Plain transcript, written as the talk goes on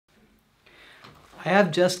I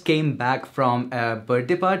have just came back from a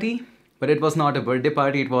birthday party, but it was not a birthday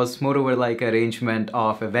party, it was moreover like arrangement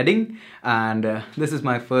of a wedding, and this is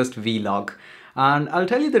my first vlog. And I'll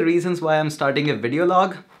tell you the reasons why I'm starting a video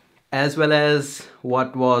log, as well as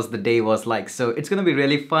what was the day was like. So it's gonna be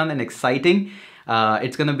really fun and exciting.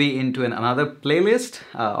 It's gonna be into another playlist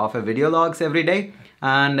of a video logs every day,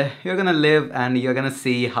 and you're gonna live and you're gonna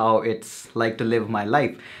see how it's like to live my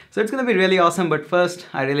life. So it's gonna be really awesome, but first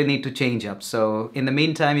I really need to change up. So in the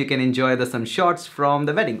meantime, you can enjoy some shots from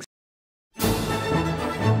the weddings.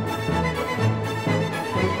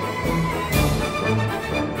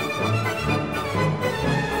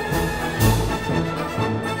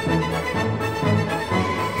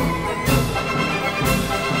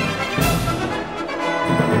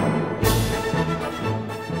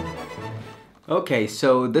 Okay,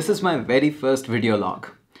 so this is my very first video log.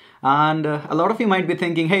 And a lot of you might be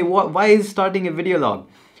thinking, hey, why is starting a video log?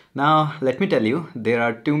 Now, let me tell you, there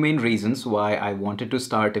are two main reasons why I wanted to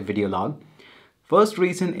start a video log. First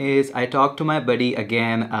reason is I talked to my buddy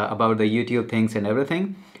again about the YouTube things and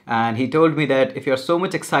everything. And he told me that if you're so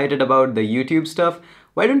much excited about the YouTube stuff,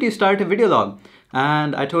 why don't you start a video log?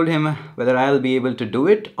 And I told him whether I'll be able to do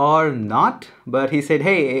it or not. But he said,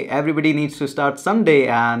 hey, everybody needs to start someday,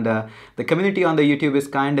 and the community on the YouTube is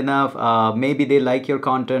kind enough. Maybe they like your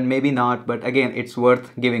content, maybe not, but again, it's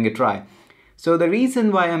worth giving a try. So the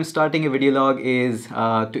reason why I'm starting a video log is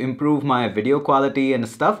to improve my video quality and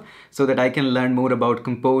stuff, so that I can learn more about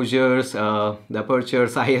composures, the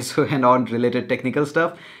apertures, ISO and all related technical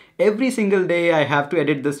stuff. Every single day I have to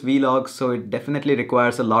edit this vlog, so it definitely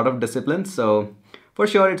requires a lot of discipline. So for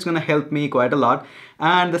sure it's gonna help me quite a lot.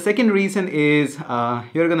 And the second reason is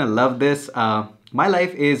you're gonna love this. My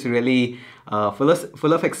life is really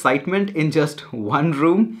full of excitement in just one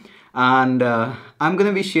room. And I'm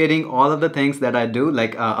gonna be sharing all of the things that I do,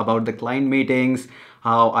 like about the client meetings,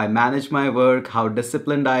 how I manage my work, how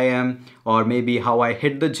disciplined I am, or maybe how I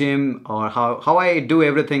hit the gym, or how I do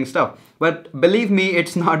everything stuff. But believe me,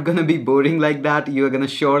 it's not gonna be boring like that. You're gonna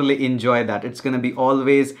surely enjoy that. It's gonna be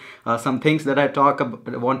always some things that I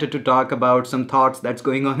wanted to talk about, some thoughts that's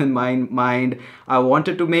going on in my mind. I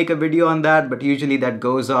wanted to make a video on that, but usually that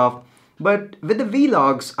goes off. But with the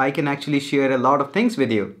vlogs, I can actually share a lot of things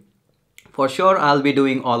with you. For sure, I'll be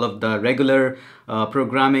doing all of the regular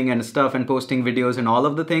programming and stuff and posting videos and all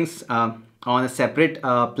of the things on a separate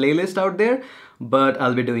playlist out there, but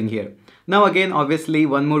I'll be doing here. Now again, obviously,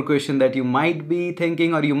 one more question that you might be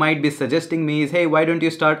thinking or you might be suggesting me is, hey, why don't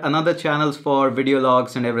you start another channels for video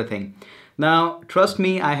logs and everything? Now, trust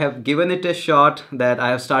me, I have given it a shot that I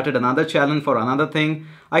have started another channel for another thing.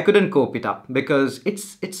 I couldn't cope it up because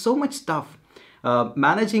it's so much stuff.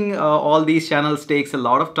 Managing all these channels takes a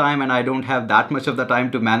lot of time, and I don't have that much of the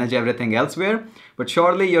time to manage everything elsewhere. But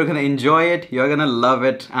surely you're gonna enjoy it, you're gonna love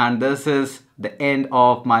it, and this is the end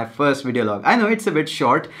of my first video log. I know it's a bit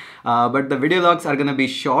short, but the video logs are gonna be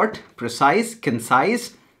short, precise,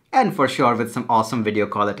 concise, and for sure with some awesome video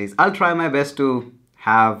qualities. I'll try my best to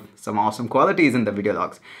have some awesome qualities in the video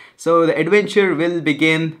logs. So the adventure will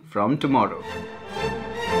begin from tomorrow.